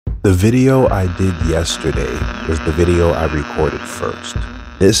The video I did yesterday was the video I recorded first.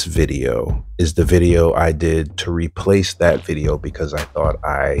 This video is the video I did to replace that video because I thought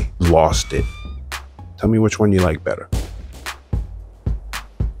I lost it. Tell me which one you like better.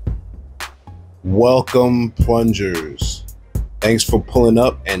 Welcome, plungers. Thanks for pulling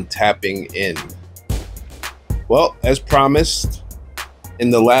up and tapping in. Well, as promised, in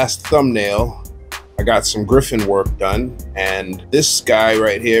the last thumbnail, I got some Gryphon work done, and this guy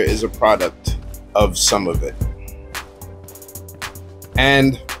right here is a product of some of it.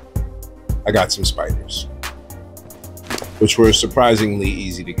 And I got some spiders, which were surprisingly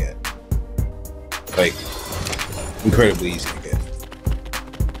easy to get. Like, incredibly easy to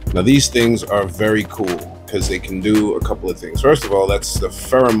get. Now, these things are very cool because they can do a couple of things. First of all, that's the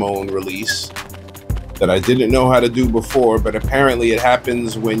pheromone release that I didn't know how to do before, but apparently it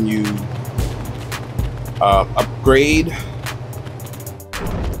happens when you upgrade.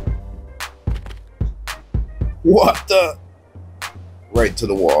 What the? Right to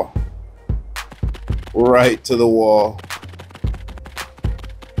the wall. Right to the wall.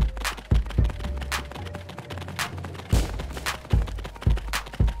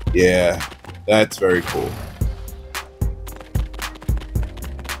 Yeah, that's very cool.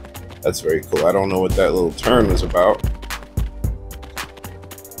 That's very cool. I don't know what that little turn was about.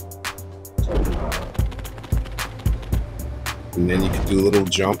 And then you can do little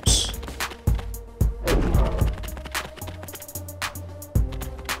jumps.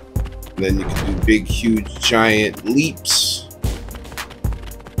 And then you can do big, huge, giant leaps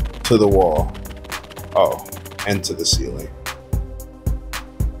to the wall. Oh, and to the ceiling.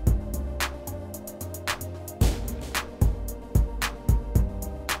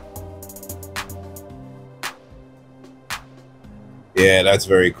 Yeah, that's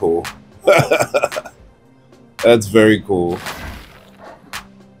very cool. That's very cool.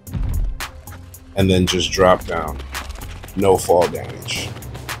 And then just drop down. No fall damage.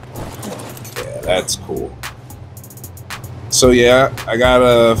 Yeah, that's cool. So yeah, I got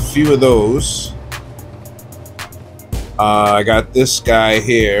a few of those. I got this guy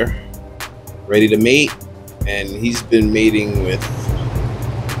here ready to mate, and he's been mating with,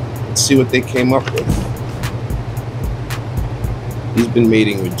 let's see what they came up with. He's been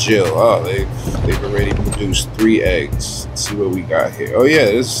mating with Jill. Oh, they've already produced 3 eggs. Let's see what we got here. Oh yeah,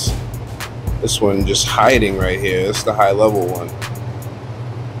 this one just hiding right here. That's the high level one.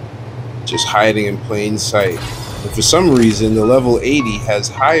 Just hiding in plain sight. And for some reason, the level 80 has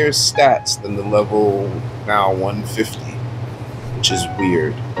higher stats than the level now 150, which is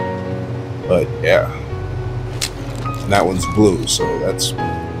weird. But yeah, and that one's blue, so that's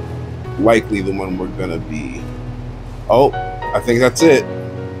likely the one we're gonna be. Oh, I think that's it.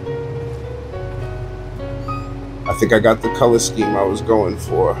 I think I got the color scheme I was going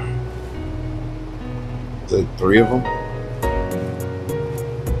for. Is it 3 of them?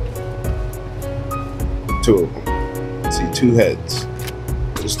 2 of them. Let's see, 2 heads.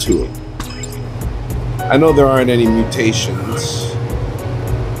 There's 2 of them. I know there aren't any mutations,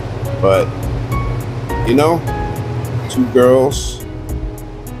 but you know, 2 girls.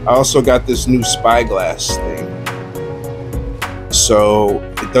 I also got this new spyglass thing, so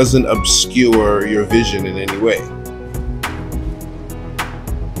it doesn't obscure your vision in any way,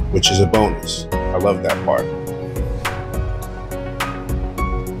 which is a bonus. I love that part.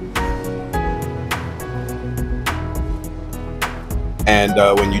 And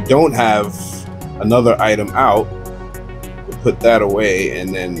when you don't have another item out, you put that away,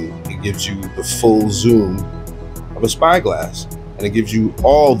 and then it gives you the full zoom of a spyglass, and it gives you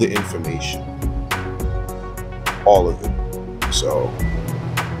all the information, all of it. So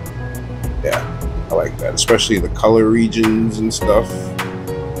yeah, I like that, especially the color regions and stuff.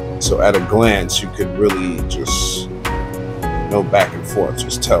 So at a glance, you could really just, no back and forth,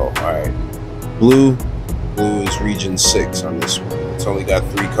 just tell. All right, blue is region 6 on this one. It's only got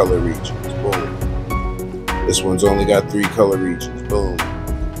 3 color regions. Boom. This one's only got 3 color regions. Boom.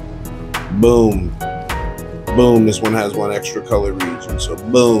 Boom. Boom. This one has 1 extra color region. So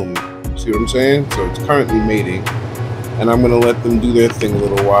boom. See what I'm saying? So it's currently mating, and I'm gonna let them do their thing a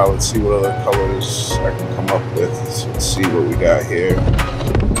little while and see what other colors I can come up with. So let's see what we got here.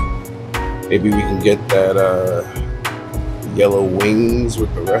 Maybe we can get that yellow wings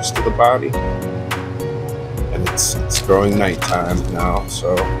with the rest of the body. And it's growing nighttime now,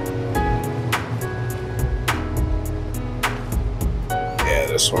 so yeah,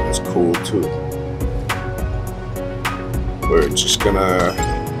 this one is cool too. We're just gonna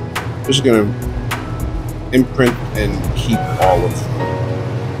imprint and keep all of them.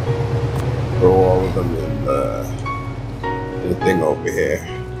 Throw all of them in the thing over here.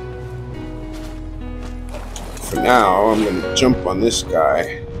 for now, I'm gonna jump on this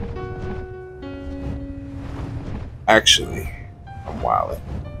guy. Actually, I'm wilding.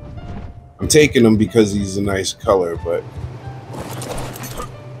 I'm taking him because he's a nice color, but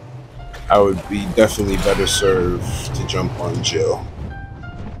I would be definitely better served to jump on Jill.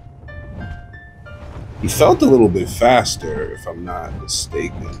 He felt a little bit faster, if I'm not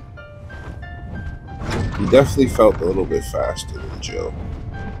mistaken. He definitely felt a little bit faster than Jill.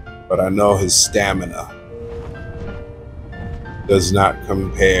 But I know his stamina does not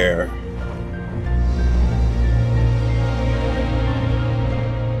compare.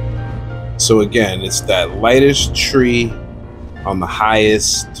 So again, it's that lightest tree on the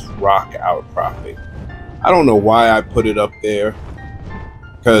highest rock outcropping. I don't know why I put it up there,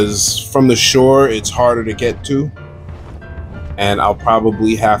 because from the shore it's harder to get to, and I'll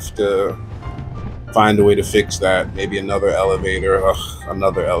probably have to find a way to fix that. Maybe another elevator.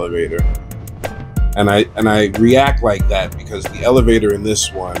 Another elevator. And I react like that because the elevator in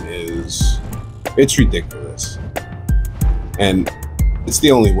this one it's ridiculous, and it's the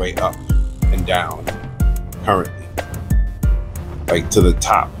only way up and down currently, like to the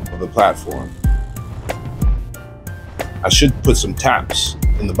top of the platform. I should put some taps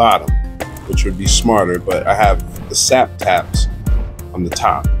in the bottom, which would be smarter, but I have the sap taps on the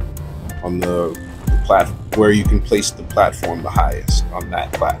top, on the platform where you can place the platform the highest on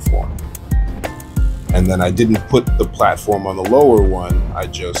that platform. And then I didn't put the platform on the lower one, I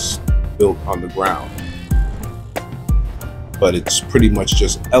just built on the ground. But it's pretty much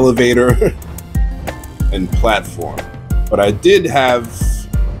just elevator and platform. But I did have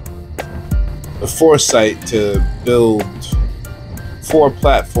the foresight to build 4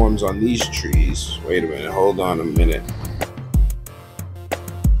 platforms on these trees. Wait a minute, hold on a minute.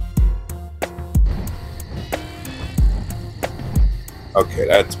 Okay,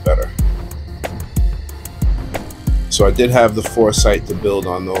 that's better. So I did have the foresight to build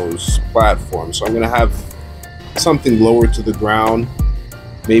on those platforms. So I'm gonna have something lower to the ground,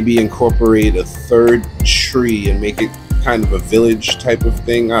 maybe incorporate a 3rd tree and make it kind of a village type of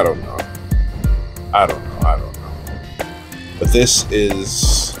thing. I don't know. But this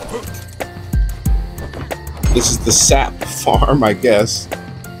is the sap farm, I guess.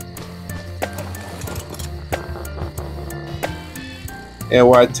 Yeah,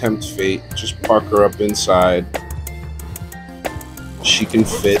 why tempt fate? Just park her up inside. She can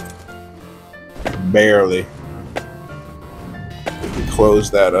fit. Barely. We can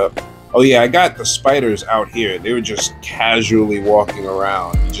close that up. Oh yeah, I got the spiders out here. They were just casually walking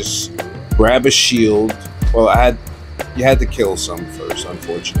around. You just grab a shield. Well, you had to kill some first,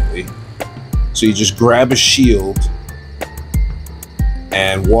 unfortunately. So you just grab a shield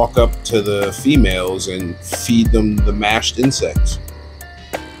and walk up to the females and feed them the mashed insects.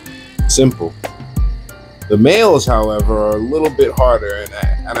 Simple. The males, however, are a little bit harder,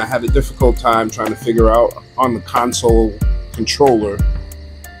 and I had a difficult time trying to figure out on the console controller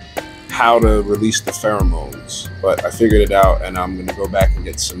how to release the pheromones. But I figured it out, and I'm gonna go back and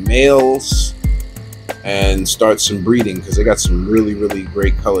get some males and start some breeding, because they got some really, really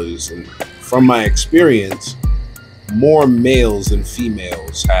great colors. And from my experience, more males than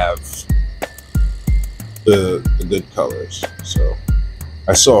females have the good colors. So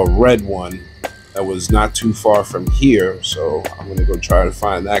I saw a red one that was not too far from here, so I'm gonna go try to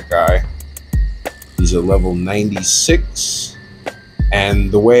find that guy. He's a level 96,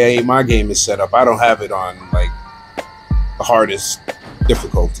 and the way my game is set up, I don't have it on like the hardest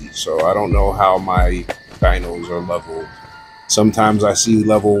difficulty, so I don't know how my dinos are leveled. Sometimes I see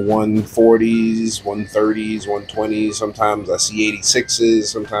level 140s, 130s, 120s, sometimes I see 86s,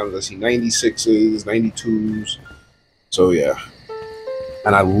 sometimes I see 96s, 92s. So yeah.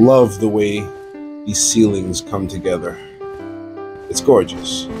 And I love the way these ceilings come together. It's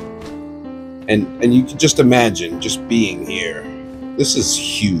gorgeous. And you can just imagine just being here. This is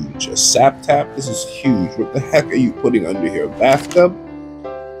huge. A sap tap, this is huge. What the heck are you putting under here? A bathtub?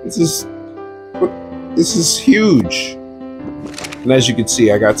 This is huge. And as you can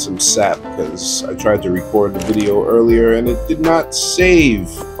see, I got some sap because I tried to record the video earlier and it did not save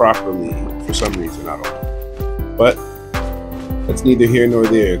properly for some reason, I don't know. But that's neither here nor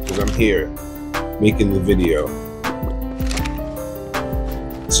there, because I'm here making the video.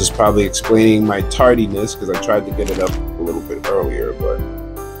 This is probably explaining my tardiness, because I tried to get it up a little bit earlier, but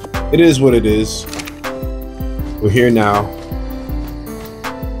it is what it is. We're here now,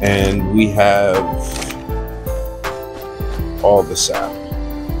 and we have all the sap.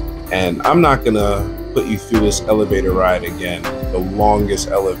 And I'm not gonna put you through this elevator ride again, the longest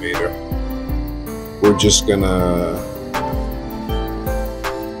elevator. We're just gonna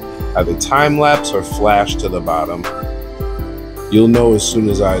Either time lapse or flash to the bottom. You'll know as soon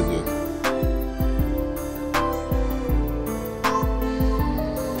as I do.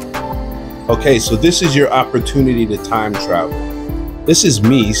 Okay, so this is your opportunity to time travel. This is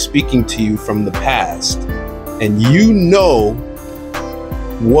me speaking to you from the past, and you know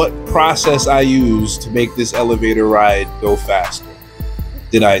what process I used to make this elevator ride go faster.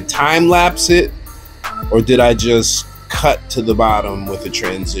 Did I time lapse it, or did I just cut to the bottom with a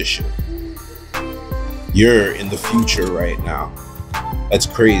transition? You're in the future right now. That's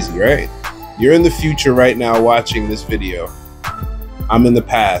crazy, right? You're in the future right now watching this video. I'm in the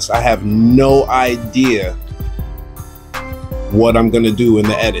past. I have no idea what I'm gonna do in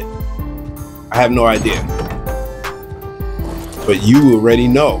the edit. I have no idea. But you already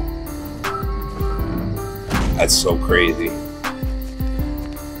know. That's so crazy.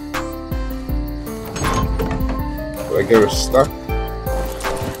 Did I get her stuck?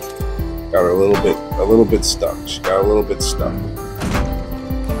 Got her a little bit stuck. She got a little bit stuck.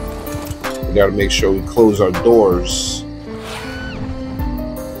 We gotta make sure we close our doors.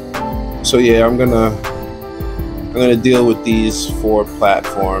 So yeah, I'm gonna deal with these 4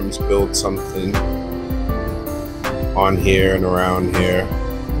 platforms, build something on here and around here.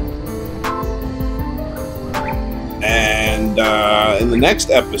 And in the next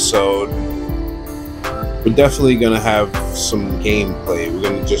episode, we're definitely gonna have some gameplay. We're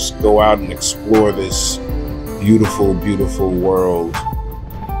gonna just go out and explore this beautiful, beautiful world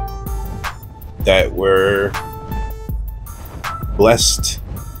that we're blessed,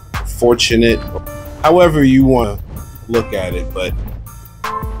 fortunate, however you want to look at it, but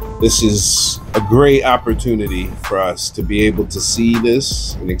this is a great opportunity for us to be able to see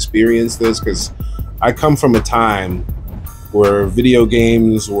this and experience this, because I come from a time where video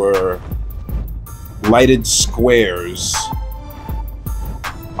games were lighted squares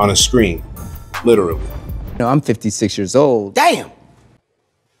on a screen, literally. You know, I'm 56 years old. Damn!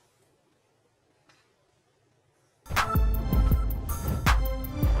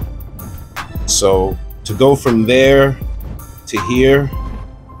 So to go from there to here,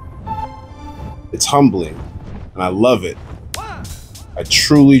 it's humbling, and I love it. I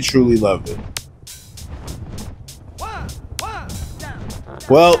truly, truly love it.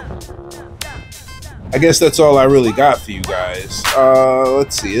 Well, I guess that's all I really got for you guys.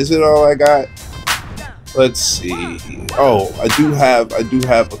 Let's see, is it all I got? Let's see. Oh, I do have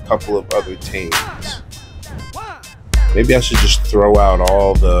a couple of other things. Maybe I should just throw out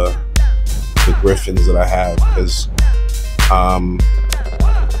all the Gryphons that I have, because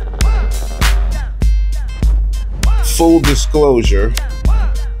full disclosure,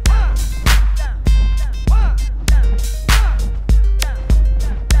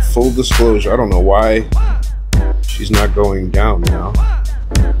 I don't know why she's not going down now.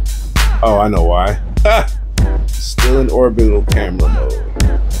 Oh, I know why. Still in orbital camera mode.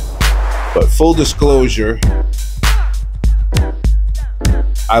 But full disclosure,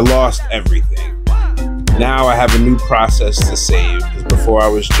 I lost everything. Now I have a new process to save, because before I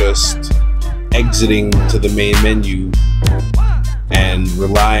was just exiting to the main menu and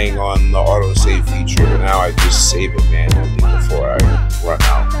relying on the autosave feature, but now I just save it manually before I run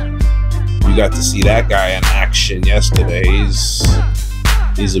out. You got to see that guy in action yesterday.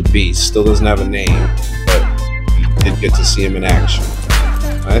 He's a beast. Still doesn't have a name, but you did get to see him in action.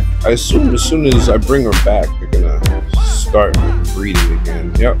 I assume as soon as I bring her back, they're gonna start breeding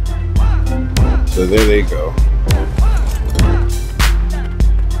again. Yep. So there they go.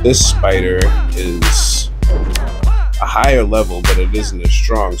 This spider is a higher level, but it isn't as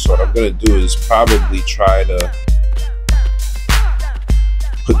strong. So what I'm gonna do is probably try to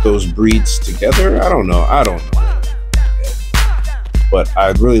put those breeds together. I don't know. But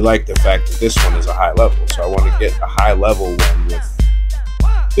I really like the fact that this one is a high level. So I want to get a high level one with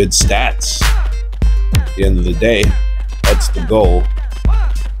good stats. At the end of the day, that's the goal.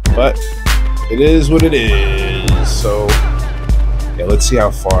 But it is what it is. So yeah, let's see how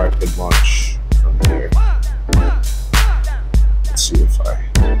far I could launch from here. Let's see if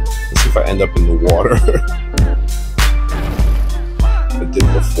I end up in the water. I did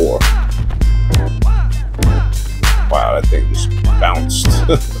before. Wow, that thing just bounced.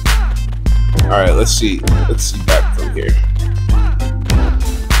 All right, let's see back from here.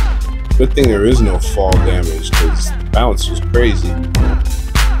 Good thing there is no fall damage, because the bounce was crazy.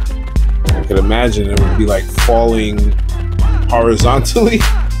 I could imagine it would be like falling horizontally.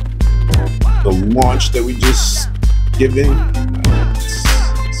 The launch that we just given.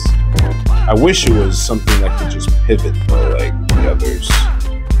 I wish it was something that could just pivot though, like the others.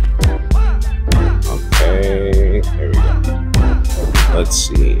 Okay, there we go. Let's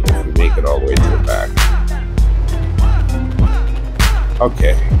see if we make it all the way to the back.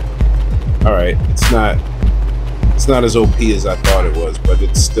 Okay. All right. It's not as OP as I thought it was, but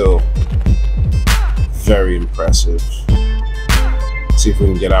it's still very impressive. Let's see if we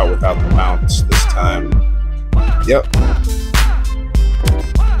can get out without the mounts this time. Yep.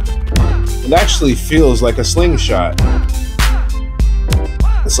 It actually feels like a slingshot.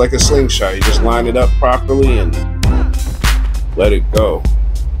 It's like a slingshot. You just line it up properly and let it go.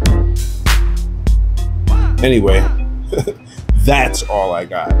 Anyway, that's all I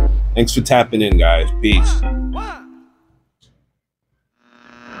got. Thanks for tapping in, guys. Peace.